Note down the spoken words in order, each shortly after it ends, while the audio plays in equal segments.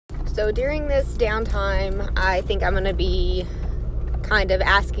So during this downtime, I think I'm going to be kind of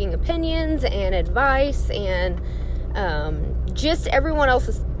asking opinions and advice and just everyone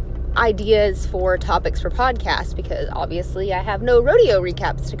else's ideas for topics for podcasts, because obviously I have no rodeo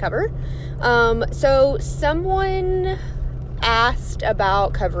recaps to cover. So someone asked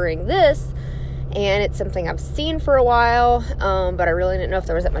about covering this, and it's something I've seen for a while, but I really didn't know if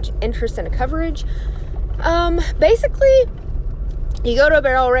there was that much interest in a coverage. Basically, you go to a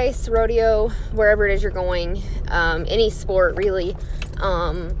barrel race, rodeo, wherever it is you're going, any sport really,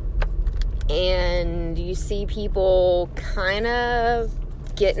 and you see people kind of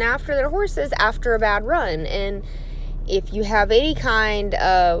getting after their horses after a bad run. And if you have any kind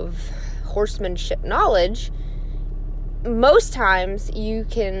of horsemanship knowledge, most times you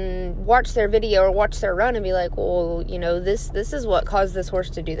can watch their video or watch their run and be like, well, you know, this is what caused this horse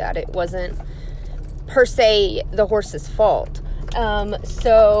to do that. It wasn't per se the horse's fault.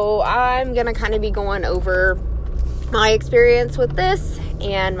 So I'm going to kind of be going over my experience with this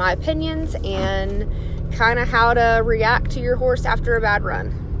and my opinions and kind of how to react to your horse after a bad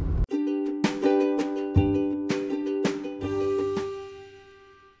run.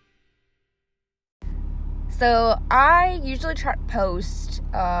 So I usually try to post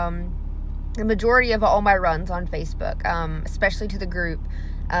the majority of all my runs on Facebook, especially to the group,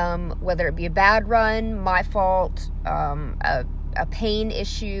 whether it be a bad run, my fault, a pain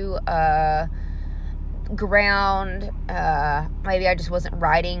issue, ground, maybe I just wasn't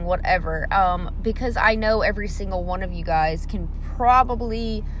riding, whatever, because I know every single one of you guys can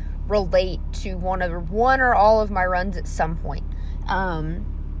probably relate to one or all of my runs at some point,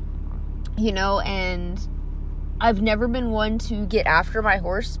 you know, and I've never been one to get after my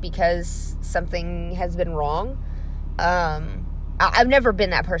horse because something has been wrong. I've never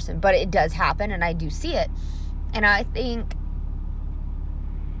been that person, but it does happen, and I do see it. And I think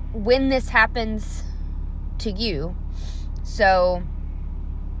when this happens to you, so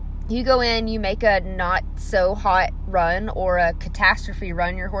you go in, you make a not so hot run or a catastrophe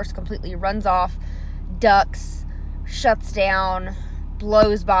run, your horse completely runs off, ducks, shuts down,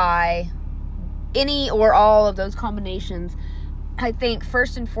 blows by, any or all of those combinations. I think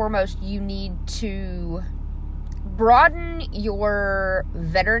first and foremost you need to broaden your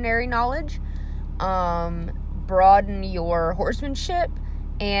veterinary knowledge, broaden your horsemanship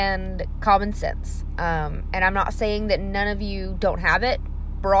and common sense. And I'm not saying that none of you don't have it.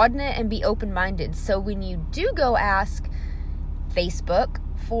 Broaden it and be open-minded. So when you do go ask Facebook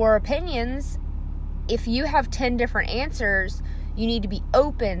for opinions, if you have 10 different answers, you need to be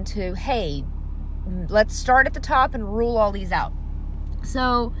open to, hey, let's start at the top and rule all these out.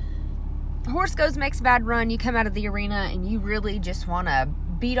 So horse goes, makes a bad run, you come out of the arena and you really just want to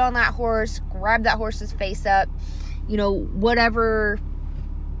beat on that horse, grab that horse's face up, you know, whatever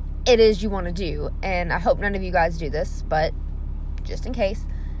it is you want to do. And I hope none of you guys do this, but just in case,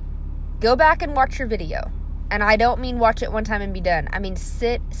 go back and watch your video. And I don't mean watch it one time and be done. I mean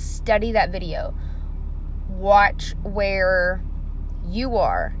study that video. Watch where you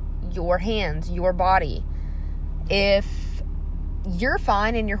are, your hands, your body. If you're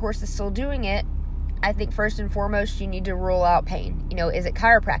fine and your horse is still doing it, I think first and foremost you need to rule out pain. You know, is it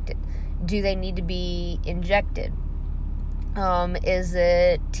chiropractic? Do they need to be injected? Is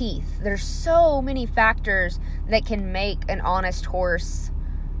it teeth? There's so many factors that can make an honest horse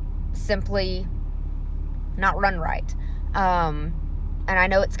simply not run right. And I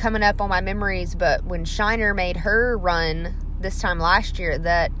know it's coming up on my memories, but when Shiner made her run this time last year,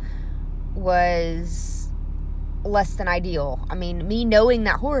 that was less than ideal. I mean, me knowing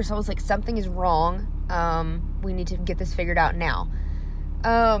that horse, I was like, something is wrong. We need to get this figured out now.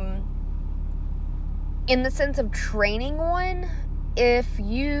 In the sense of training one, if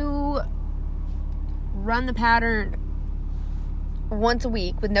you run the pattern once a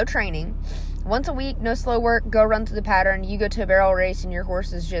week with no training, once a week, no slow work, go run through the pattern, you go to a barrel race and your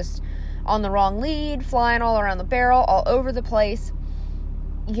horse is just on the wrong lead, flying all around the barrel, all over the place,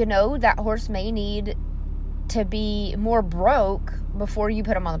 you know, that horse may need to be more broke before you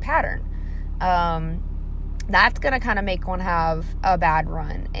put him on the pattern. That's going to kind of make one have a bad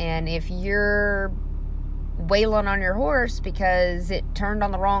run. And if you're wailing on your horse because it turned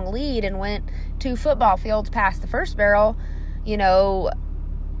on the wrong lead and went 2 football fields past the first barrel, you know,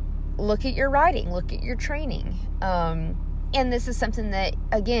 look at your riding, look at your training. And this is something that,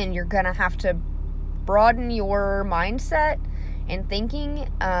 again, you're going to have to broaden your mindset and thinking,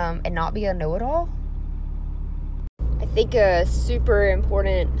 and not be a know-it-all. I think a super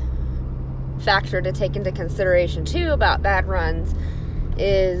important factor to take into consideration too about bad runs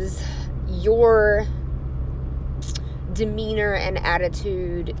is your demeanor and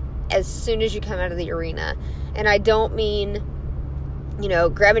attitude as soon as you come out of the arena. And I don't mean,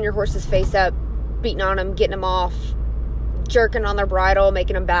 grabbing your horse's face up, beating on them, getting them off, jerking on their bridle,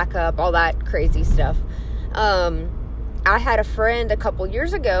 making them back up, all that crazy stuff. I had a friend a couple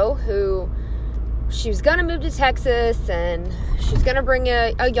years ago who, she was going to move to Texas, and she was going to bring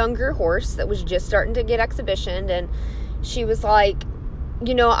a younger horse that was just starting to get exhibitioned, and she was like,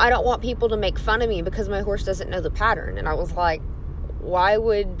 I don't want people to make fun of me because my horse doesn't know the pattern. And I was like, why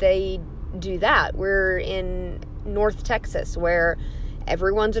would they do that? We're in North Texas where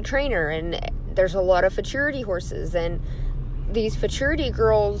everyone's a trainer, and there's a lot of futurity horses, and these futurity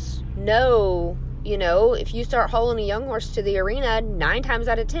girls know, if you start hauling a young horse to the arena, 9 times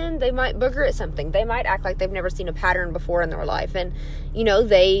out of 10, they might booger at something. They might act like they've never seen a pattern before in their life. And,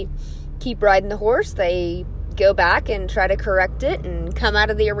 they keep riding the horse. They go back and try to correct it and come out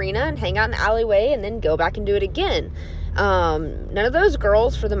of the arena and hang out in the alleyway and then go back and do it again. None of those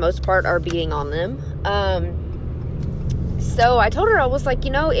girls, for the most part, are beating on them. So I told her, I was like,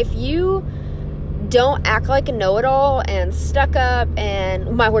 if you don't act like a know-it-all and stuck up,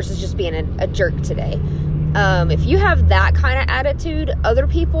 and my horse is just being a jerk today. If you have that kind of attitude, other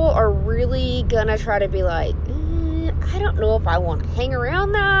people are really gonna try to be like, I don't know if I want to hang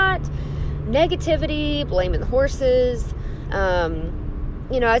around that. Negativity, blaming the horses.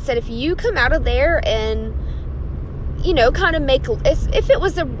 I said, if you come out of there and, kind of make, if it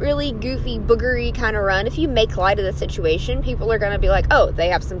was a really goofy, boogery kind of run, if you make light of the situation, people are going to be like, oh, they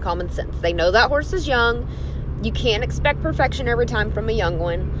have some common sense. They know that horse is young. You can't expect perfection every time from a young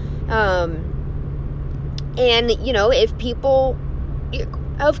one. And, if people,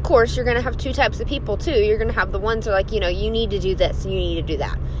 of course, you're going to have 2 types of people too. You're going to have the ones who are like, you need to do this and you need to do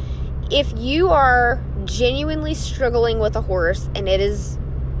that. If you are genuinely struggling with a horse and it is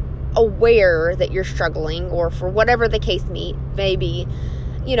aware that you're struggling, or for whatever the case may be,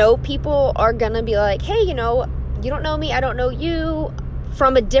 people are going to be like, hey, you don't know me, I don't know you,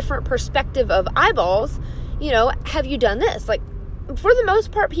 from a different perspective of eyeballs, have you done this? Like, for the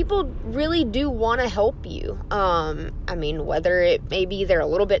most part, people really do want to help you. Whether it may be they're a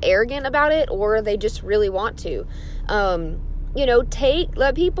little bit arrogant about it or they just really want to.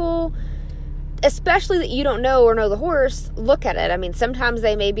 Let people, especially that you don't know or know the horse, look at it. Sometimes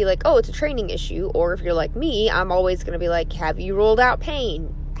they may be like, oh, it's a training issue. Or if you're like me, I'm always going to be like, have you ruled out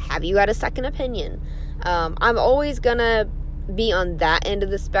pain? Have you had a second opinion? I'm always going to be on that end of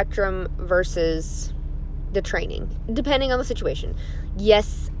the spectrum versus the training, depending on the situation.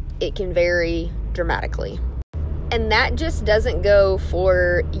 Yes, it can vary dramatically. And that just doesn't go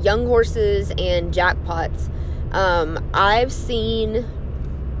for young horses and jackpots. I've seen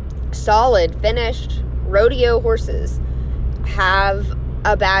solid, finished rodeo horses have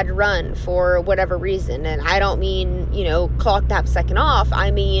a bad run for whatever reason. And I don't mean, clock that second off.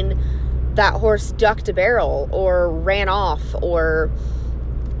 I mean, that horse ducked a barrel or ran off or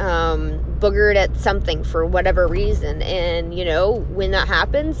boogered at something for whatever reason. And, when that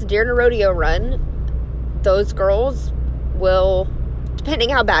happens during a rodeo run, those girls will, depending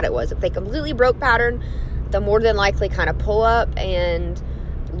how bad it was, if they completely broke pattern, they'll more than likely kind of pull up and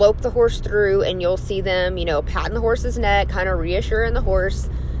lope the horse through, and you'll see them, patting the horse's neck, kind of reassuring the horse.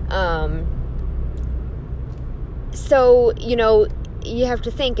 So, you have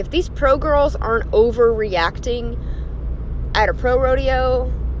to think, if these pro girls aren't overreacting at a pro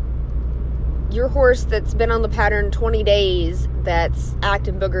rodeo, your horse that's been on the pattern 20 days that's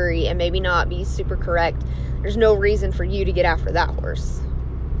acting boogery and maybe not be super correct, there's no reason for you to get after that horse.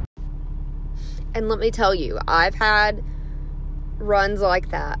 And let me tell you, I've had runs like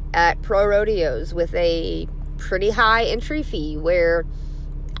that at pro rodeos with a pretty high entry fee where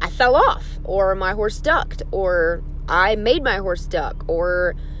I fell off, or my horse ducked, or I made my horse duck,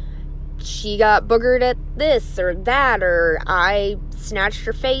 or she got boogered at this or that, or I snatched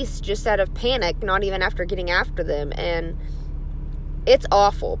her face just out of panic, not even after getting after them. And it's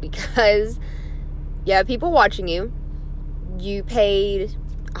awful because you have people watching you. You paid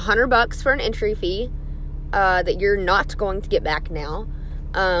 $100 for an entry fee that you're not going to get back now.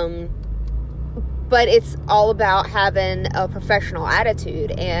 But it's all about having a professional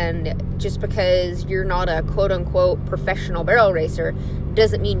attitude. And just because you're not a quote-unquote professional barrel racer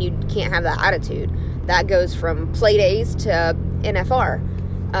doesn't mean you can't have that attitude. That goes from play days to NFR.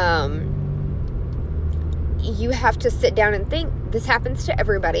 You have to sit down and think, this happens to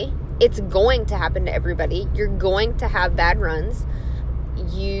everybody. It's going to happen to everybody. You're going to have bad runs.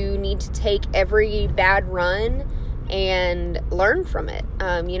 You need to take every bad run and learn from it.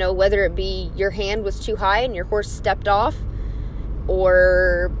 Whether it be your hand was too high and your horse stepped off,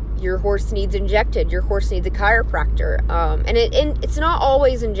 or your horse needs injected. Your horse needs a chiropractor. And it's not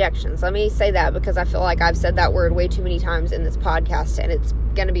always injections. Let me say that, because I feel like I've said that word way too many times in this podcast, and it's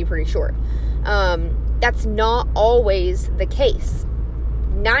going to be pretty short. That's not always the case.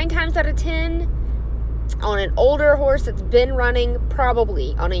 9 times out of 10, on an older horse that's been running,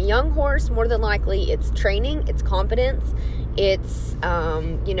 probably. On a young horse, more than likely, it's training, it's confidence, it's,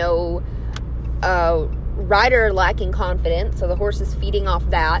 rider lacking confidence, so the horse is feeding off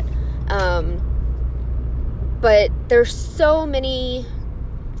that. But there's so many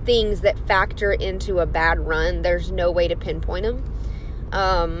things that factor into a bad run. There's no way to pinpoint them.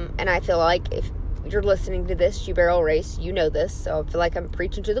 And I feel like if you're listening to this, You Barrel Race, you know this, so I feel like I'm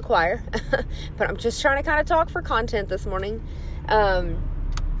preaching to the choir. But I'm just trying to kind of talk for content this morning.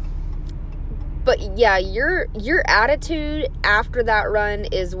 But yeah, your attitude after that run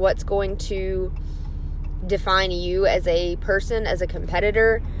is what's going to define you as a person, as a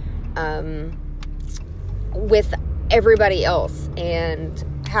competitor, with everybody else, and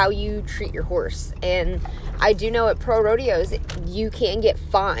how you treat your horse. And I do know at pro rodeos, you can get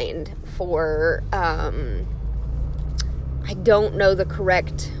fined for, I don't know the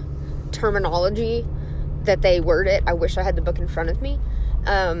correct terminology that they word it. I wish I had the book in front of me.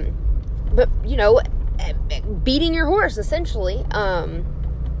 But, beating your horse, essentially.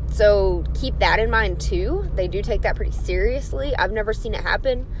 So keep that in mind too. They do take that pretty seriously. I've never seen it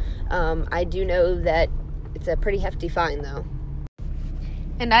happen. I do know that it's a pretty hefty fine though.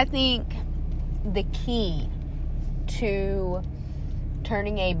 And I think the key to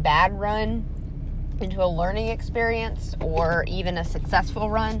turning a bad run into a learning experience, or even a successful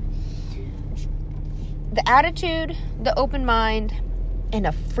run, the attitude, the open mind, and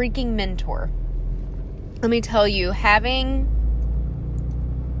a freaking mentor. Let me tell you, having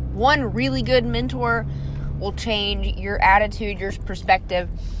one really good mentor will change your attitude, your perspective,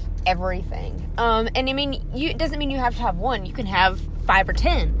 everything. And I mean, it doesn't mean you have to have one. You can have 5 or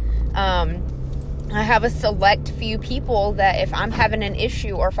 10. I have a select few people that if I'm having an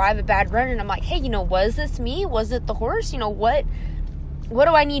issue, or if I have a bad run and I'm like, hey, was this me? Was it the horse? What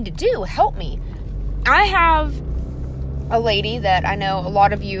do I need to do? Help me. I have a lady that I know a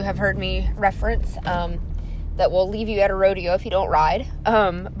lot of you have heard me reference, that will leave you at a rodeo if you don't ride.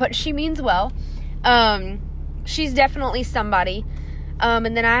 But she means well. She's definitely somebody.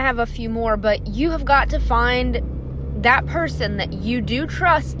 And then I have a few more, but you have got to find that person that you do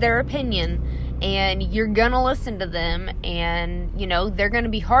trust their opinion, and you're gonna listen to them, and they're gonna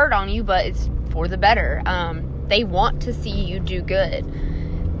be hard on you, but it's for the better. They want to see you do good.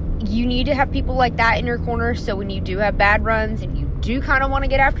 You need to have people like that in your corner, so when you do have bad runs and you do kind of want to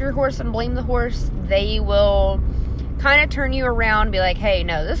get after your horse and blame the horse, they will kind of turn you around and be like, hey,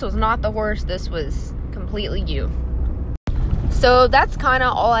 no, this was not the horse, this was completely you. So that's kind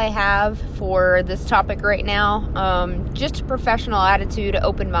of all I have for this topic right now. Just a professional attitude,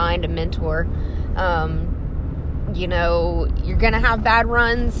 open mind, a mentor. You're gonna have bad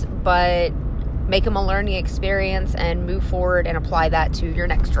runs, but make them a learning experience and move forward and apply that to your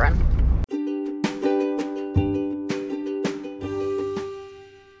next run.